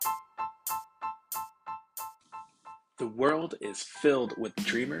The world is filled with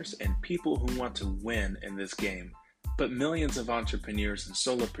dreamers and people who want to win in this game, but millions of entrepreneurs and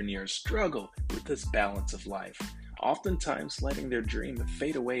solopreneurs struggle with this balance of life, oftentimes letting their dream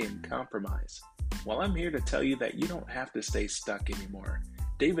fade away in compromise. Well, I'm here to tell you that you don't have to stay stuck anymore.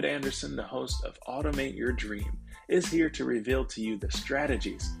 David Anderson, the host of Automate Your Dream, is here to reveal to you the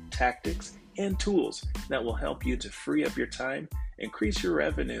strategies, tactics, and tools that will help you to free up your time, increase your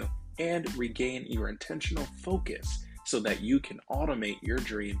revenue, and regain your intentional focus so that you can automate your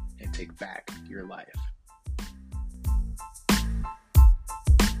dream and take back your life.